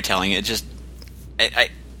sloppy storytelling. It just,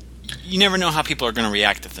 you never know how people are going to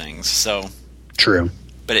react to things. So true,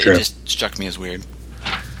 but it just struck me as weird.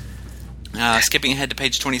 Skipping ahead to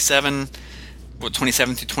page 27 through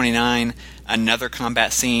 29, another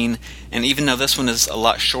combat scene, and even though this one is a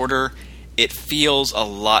lot shorter, it feels a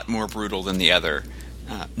lot more brutal than the other.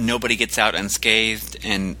 nobody gets out unscathed,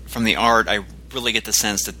 and from the art, I really get the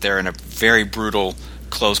sense that they're in a very brutal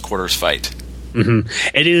close quarters fight. Mm-hmm.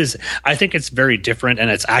 It is. I think it's very different, and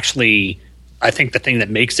it's actually, I think the thing that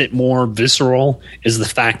makes it more visceral is the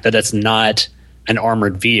fact that it's not an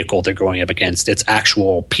armored vehicle they're going up against. It's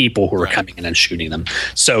actual people who are coming in and shooting them.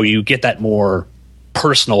 So you get that more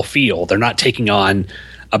personal feel. They're not taking on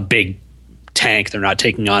a big tank. They're not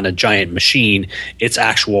taking on a giant machine. It's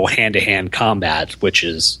actual hand-to-hand combat, which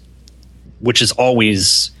is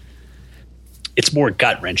always, it's more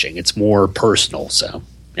gut-wrenching. It's more personal. So,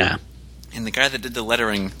 yeah. And the guy that did the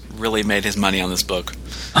lettering really made his money on this book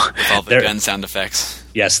with all the gun sound effects.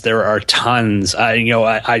 Yes, there are tons.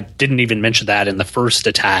 I didn't even mention that in the first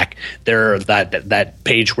attack. There, that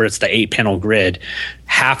page where it's the 8-panel grid,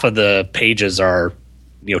 half of the pages are,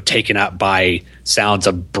 taken up by sounds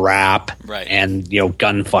of brap and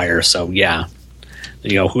gunfire. So yeah,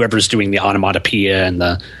 whoever's doing the onomatopoeia and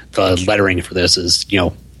the lettering for this is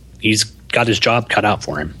he's got his job cut out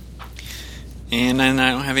for him. And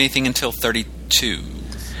I don't have anything until 32.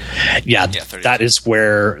 Yeah, 32. That is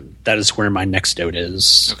where my next note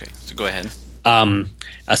is. Okay, so go ahead.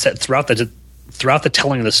 I said throughout the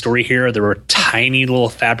telling of the story here, there were tiny little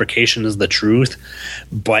fabrications of the truth,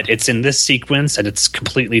 but it's in this sequence, and it's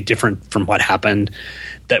completely different from what happened,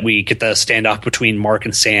 that we get the standoff between Mark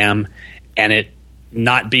and Sam, and it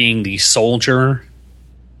not being the soldier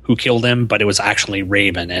who killed him, but it was actually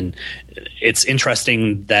Raven. And it's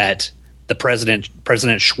interesting that the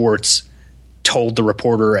President Schwartz told the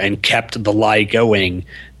reporter and kept the lie going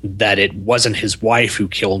that it wasn't his wife who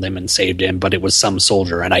killed him and saved him, but it was some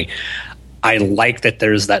soldier. And I like that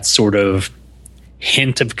there's that sort of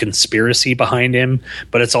hint of conspiracy behind him,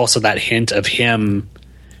 but it's also that hint of him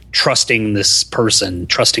trusting this person,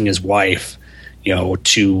 trusting his wife,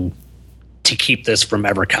 to keep this from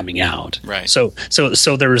ever coming out. Right. So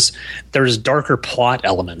there's darker plot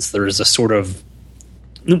elements. There's a sort of,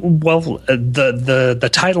 the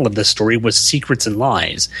title of this story was Secrets and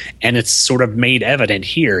Lies, and it's sort of made evident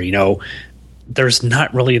here. There's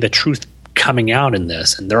not really the truth coming out in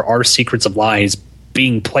this, and there are secrets of lies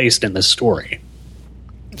being placed in this story.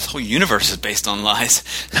 This whole universe is based on lies.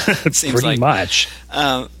 It seems pretty much.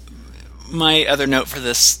 My other note for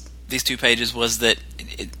these 2 pages was that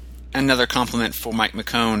another compliment for Mike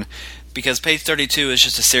McKone, because page 32 is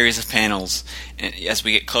just a series of panels as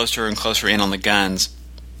we get closer and closer in on the guns.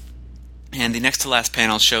 And the next to last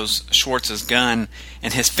panel shows Schwartz's gun,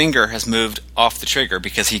 and his finger has moved off the trigger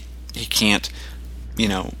because he can't,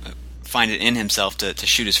 find it in himself to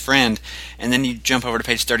shoot his friend. And then you jump over to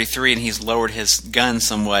page 33, and he's lowered his gun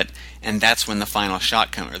somewhat, and that's when the final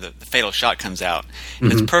shot the fatal shot comes out.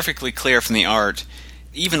 And it's perfectly clear from the art,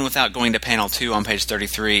 even without going to panel 2 on page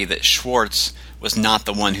 33, that Schwartz was not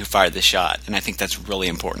the one who fired the shot, and I think that's really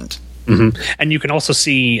important. Mm-hmm. And you can also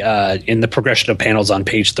see in the progression of panels on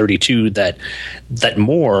page 32 that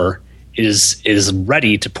Moore is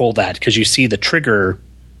ready to pull that, because you see the trigger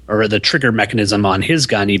mechanism on his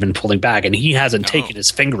gun even pulling back, and he hasn't taken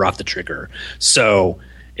his finger off the trigger. So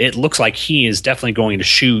it looks like he is definitely going to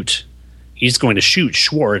shoot. He's going to shoot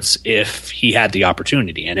Schwartz if he had the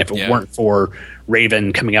opportunity, and if it weren't for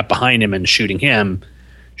Raven coming up behind him and shooting him,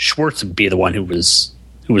 Schwartz would be the one who was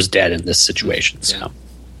dead in this situation. So.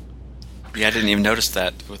 Yeah, I didn't even notice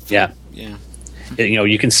that.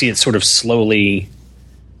 You can see it sort of slowly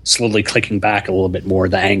clicking back a little bit more,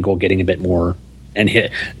 the angle getting a bit more, and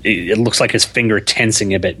it looks like his finger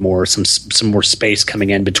tensing a bit more, some more space coming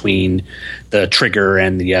in between the trigger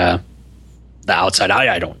and the outside.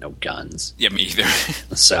 I don't know guns. Yeah, me either.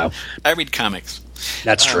 So I read comics.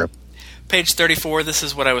 That's true. Page 34, this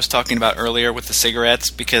is what I was talking about earlier with the cigarettes,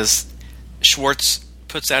 because Schwartz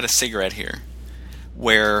puts out a cigarette here,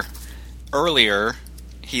 where earlier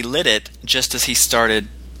he lit it just as he started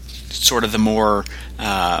sort of the more,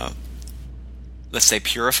 let's say,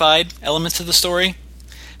 purified elements of the story.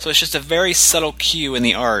 So it's just a very subtle cue in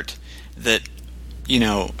the art that,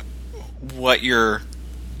 what you're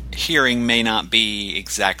hearing may not be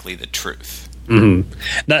exactly the truth.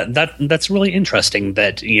 Mm-hmm. That's really interesting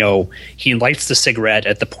that, he lights the cigarette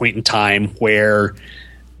at the point in time where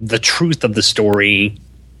the truth of the story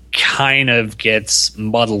kind of gets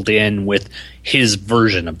muddled in with his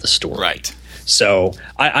version of the story. Right. So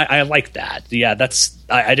I like that. Yeah,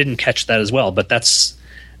 I didn't catch that as well, but that's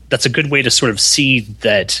a good way to sort of see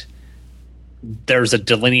that there's a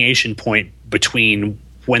delineation point between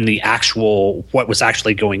when what was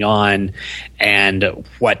actually going on and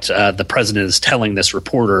what the president is telling this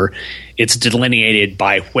reporter. It's delineated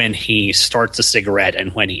by when he starts a cigarette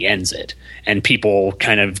and when he ends it, and people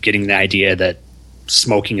kind of getting the idea that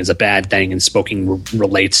smoking is a bad thing and smoking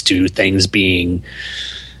relates to things being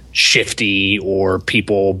shifty or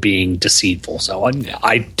people being deceitful. So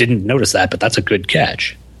I didn't notice that, but that's a good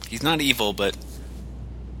catch. He's not evil, but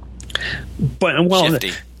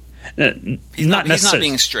shifty. He's not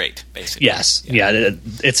being straight, basically. Yes, yeah.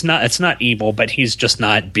 It's not evil, but he's just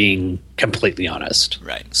not being completely honest.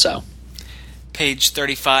 Right. So, page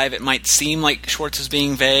 35. It might seem like Schwartz is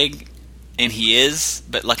being vague, and he is.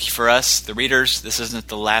 But lucky for us, the readers, this isn't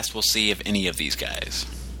the last we'll see of any of these guys.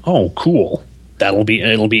 Oh, cool. It'll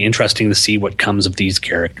be interesting to see what comes of these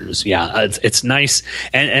characters. Yeah, it's nice.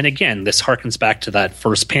 And again, this harkens back to that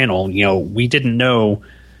first panel. We didn't know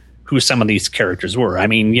who some of these characters were. I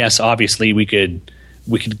mean, yes, obviously we could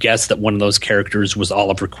guess that one of those characters was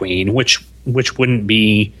Oliver Queen, which wouldn't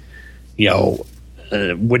be,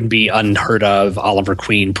 wouldn't be unheard of. Oliver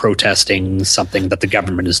Queen protesting something that the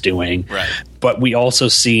government is doing. Right. But we also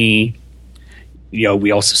see,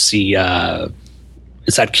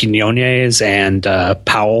 is that Quinones and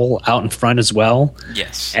Powell out in front as well?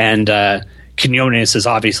 Yes. And Quinones is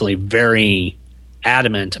obviously very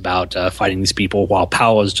adamant about fighting these people, while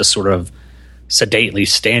Powell is just sort of sedately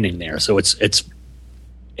standing there. So it's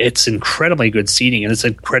incredibly good seating, and it's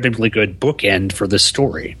an incredibly good bookend for this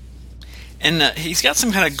story. And he's got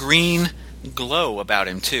some kind of green glow about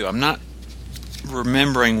him too. I'm not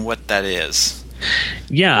remembering what that is.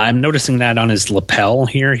 Yeah, I'm noticing that on his lapel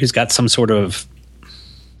here. He's got some sort of,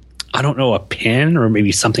 I don't know, a pin or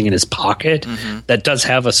maybe something in his pocket that does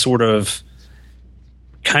have a sort of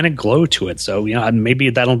kind of glow to it. So, maybe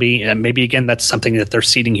that'll be, maybe again, that's something that they're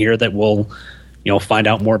seeding here that we'll, find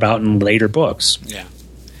out more about in later books. Yeah.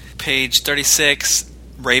 Page 36,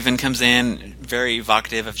 Raven comes in, very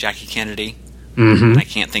evocative of Jackie Kennedy. Mm-hmm. I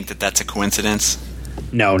can't think that that's a coincidence.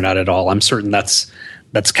 No, not at all. I'm certain that's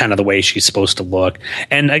kind of the way she's supposed to look.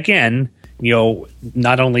 And again,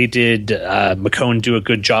 not only did McKone do a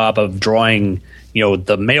good job of drawing,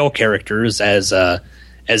 the male characters as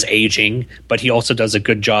aging, but he also does a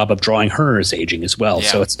good job of drawing her as aging as well. Yeah,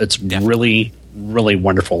 so it's really, really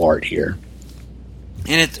wonderful art here.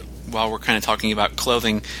 And while we're kind of talking about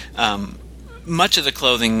clothing, much of the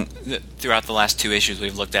clothing throughout the last two issues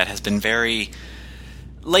we've looked at has been very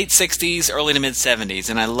late 60s, early to mid 70s,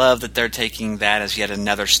 and I love that they're taking that as yet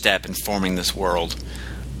another step in forming this world.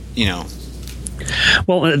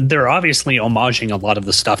 Well, they're obviously homaging a lot of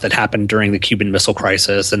the stuff that happened during the Cuban Missile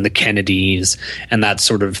Crisis and the Kennedys and that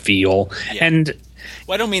sort of feel. Yeah. And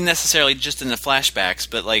I don't mean necessarily just in the flashbacks,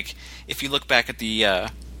 but like if you look back at the,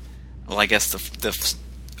 I guess the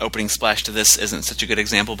opening splash to this isn't such a good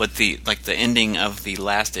example, but the ending of the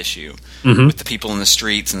last issue with the people in the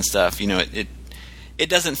streets and stuff. It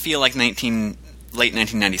doesn't feel like late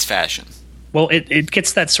 1990s fashion. Well, it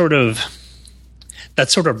gets that sort of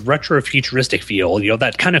retro-futuristic feel,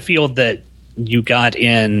 that kind of feel that you got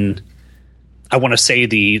in, I want to say,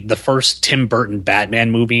 the first Tim Burton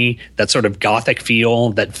Batman movie, that sort of gothic feel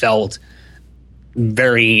that felt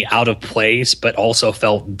very out of place, but also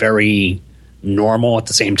felt very normal at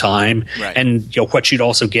the same time. Right. And what you'd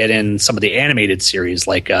also get in some of the animated series,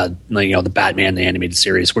 like the Batman the animated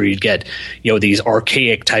series, where you'd get these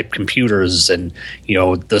archaic type computers and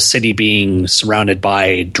the city being surrounded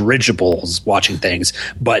by dirigibles watching things,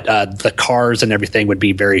 but the cars and everything would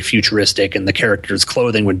be very futuristic, and the characters'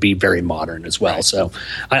 clothing would be very modern as well. Right. So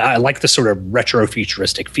I like the sort of retro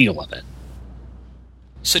futuristic feel of it.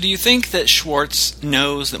 So do you think that Schwartz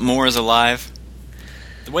knows that Moore is alive?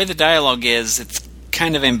 The way the dialogue is, it's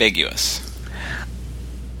kind of ambiguous.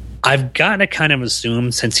 I've got to kind of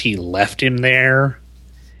assume, since he left him there,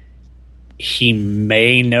 he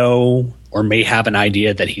may know or may have an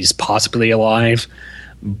idea that he's possibly alive.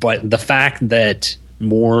 But the fact that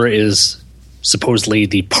Moore is supposedly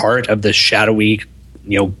the part of the shadowy,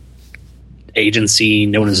 agency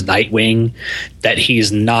known as Nightwing, that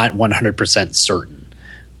he's not 100% certain.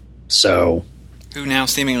 So, who now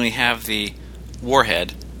seemingly have the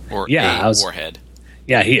warhead, or warhead.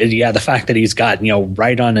 Yeah, the fact that he's got,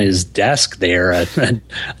 right on his desk there, a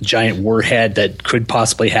giant warhead that could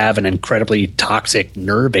possibly have an incredibly toxic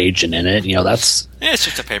nerve agent in it, that's... it's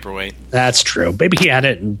just a paperweight. That's true. Maybe he had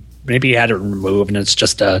it removed, and it's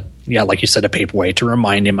just like you said, a paperweight to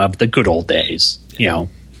remind him of the good old days, One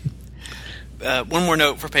more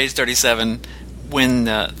note for page 37. When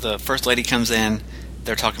the First Lady comes in,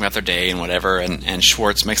 they're talking about their day and whatever, and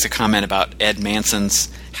Schwartz makes a comment about Ed Manson's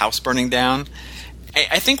house burning down.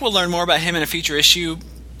 I think we'll learn more about him in a future issue,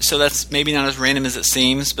 so that's maybe not as random as it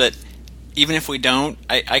seems, but even if we don't,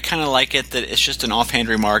 I kind of like it that it's just an offhand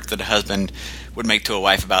remark that a husband would make to a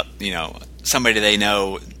wife about, somebody they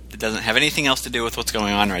know that doesn't have anything else to do with what's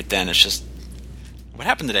going on right then. It's just what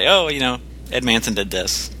happened today? Oh, Ed Manson did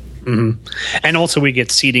this. Mm-hmm. And also we get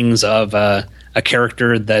seedings of a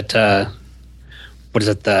character that, what is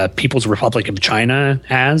it, the People's Republic of China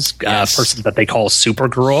has, Yes. a person that they call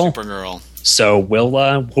Supergirl. Supergirl. So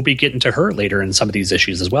we'll be getting to her later in some of these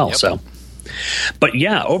issues as well. Yep. So, but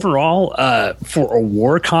yeah, overall, for a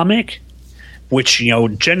war comic, which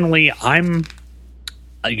generally I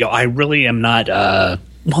really am not.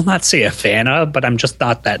 Not say a fan of, but I'm just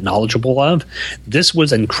not that knowledgeable of. This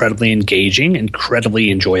was incredibly engaging,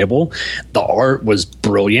 incredibly enjoyable. The art was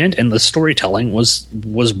brilliant, and the storytelling was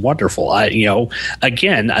wonderful.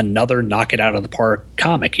 Again, another knock it out of the park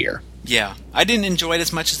comic here. Yeah, I didn't enjoy it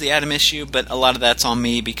as much as the Atom issue, but a lot of that's on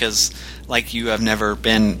me because, like you, I've never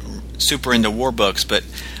been super into war books. But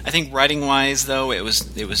I think writing-wise, though, it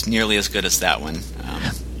was nearly as good as that one.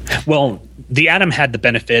 Well, the Atom had the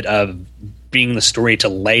benefit of being the story to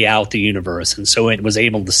lay out the universe, and so it was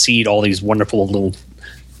able to seed all these wonderful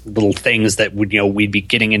little things that would we'd be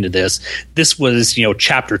getting into this. This was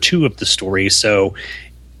chapter 2 of the story, so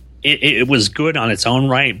it was good on its own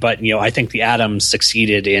right. But I think the Atom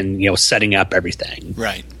succeeded in setting up everything.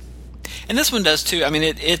 Right, and this one does too. I mean,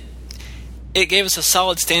 it gave us a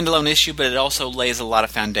solid standalone issue, but it also lays a lot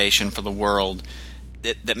of foundation for the world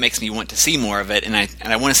that makes me want to see more of it, and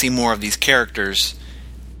I want to see more of these characters,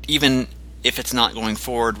 even if it's not going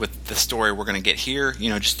forward with the story we're going to get here,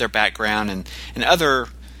 just their background and other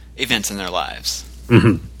events in their lives.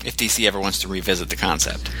 Mm-hmm. If DC ever wants to revisit the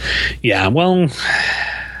concept. Yeah, well,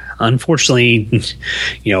 unfortunately,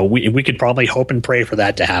 we could probably hope and pray for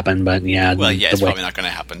that to happen, but yeah. Well, yeah, it's probably not going to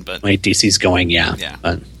happen, but... The way DC's going, yeah.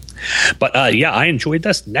 Yeah. But yeah, I enjoyed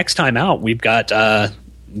this. Next time out, we've got an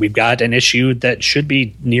issue that should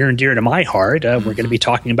be near and dear to my heart. We're going to be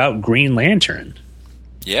talking about Green Lantern.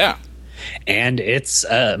 Yeah. And it's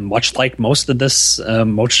much like most of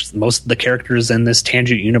the characters in this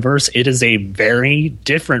Tangent universe. It is a very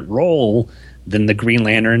different role than the Green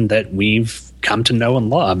Lantern that we've come to know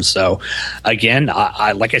and love. So, again,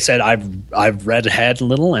 I like I said, I've read ahead a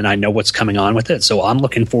little, and I know what's coming on with it. So I'm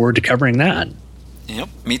looking forward to covering that. Yep,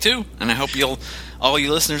 me too. And I hope all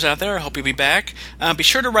you listeners out there, I hope you'll be back. Be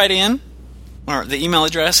sure to write in. Or the email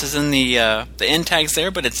address is in the end tags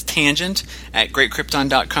there, but it's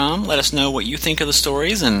tangent@greatkrypton.com. Let us know what you think of the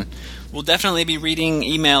stories, and we'll definitely be reading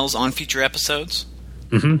emails on future episodes.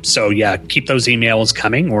 Mm-hmm. So, yeah, keep those emails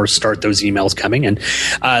coming, or start those emails coming. And,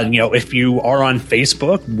 if you are on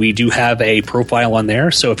Facebook, we do have a profile on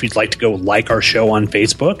there. So if you'd like to go like our show on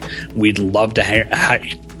Facebook, we'd love to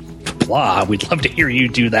we'd love to hear you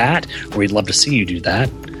do that, or we'd love to see you do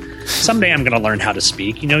that. Someday I'm going to learn how to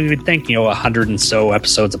speak. You would think, 100 and so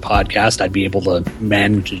episodes of podcast, I'd be able to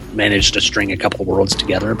manage to string a couple of words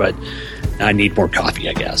together, but I need more coffee,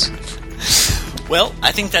 I guess. Well,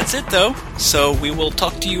 I think that's it, though. So we will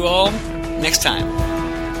talk to you all next time.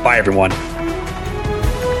 Bye, everyone.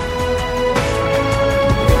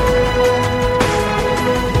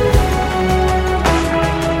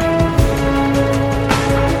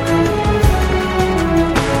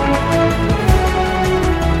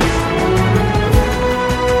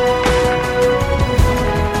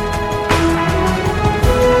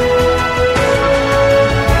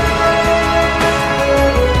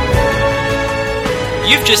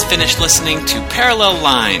 You've just finished listening to Parallel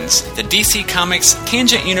Lines, the DC Comics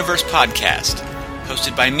Tangent Universe podcast,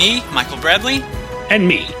 hosted by me, Michael Bradley, and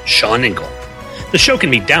me, Sean Engel. The show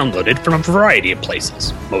can be downloaded from a variety of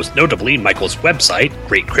places, most notably Michael's website,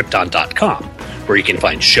 GreatKrypton.com, where you can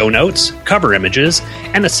find show notes, cover images,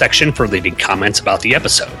 and a section for leaving comments about the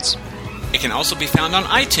episodes. It can also be found on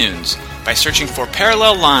iTunes by searching for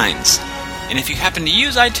Parallel Lines. And if you happen to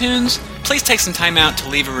use iTunes, please take some time out to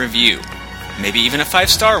leave a review. Maybe even a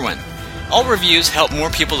 5-star one. All reviews help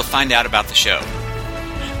more people to find out about the show.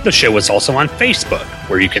 The show is also on Facebook,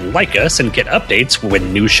 where you can like us and get updates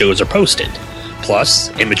when new shows are posted.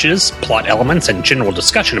 Plus, images, plot elements, and general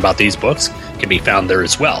discussion about these books can be found there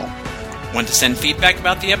as well. Want to send feedback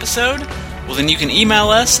about the episode? Well, then you can email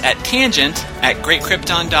us at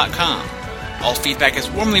tangent@greatkrypton.com. All feedback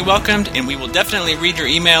is warmly welcomed, and we will definitely read your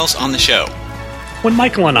emails on the show. When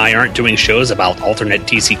Michael and I aren't doing shows about alternate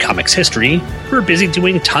DC Comics history, we're busy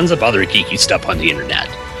doing tons of other geeky stuff on the internet.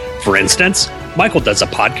 For instance, Michael does a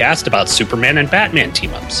podcast about Superman and Batman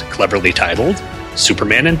team-ups, cleverly titled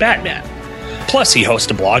Superman and Batman. Plus, he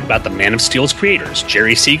hosts a blog about the Man of Steel's creators,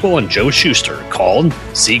 Jerry Siegel and Joe Shuster, called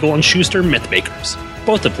Siegel and Shuster Mythmakers,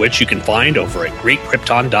 both of which you can find over at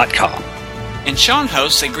GreatKrypton.com. And Sean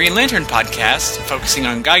hosts a Green Lantern podcast focusing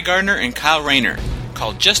on Guy Gardner and Kyle Rayner,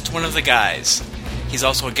 called Just One of the Guys. He's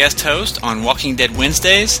also a guest host on Walking Dead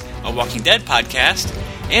Wednesdays, a Walking Dead podcast,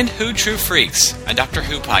 and Who True Freaks, a Doctor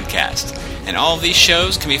Who podcast. And all of these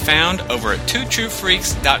shows can be found over at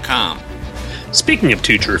twotruefreaks.com. Speaking of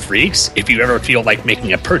Two True Freaks, if you ever feel like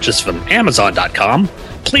making a purchase from Amazon.com,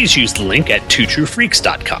 please use the link at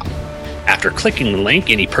twotruefreaks.com. After clicking the link,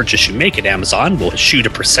 any purchase you make at Amazon will shoot a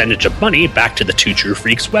percentage of money back to the Two True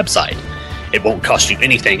Freaks website. It won't cost you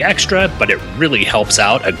anything extra, but it really helps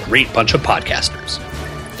out a great bunch of podcasters.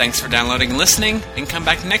 Thanks for downloading and listening, and come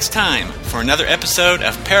back next time for another episode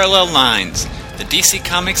of Parallel Lines, the DC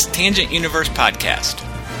Comics Tangent Universe podcast.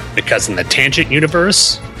 Because in the Tangent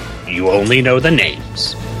Universe, you only know the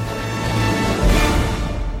names.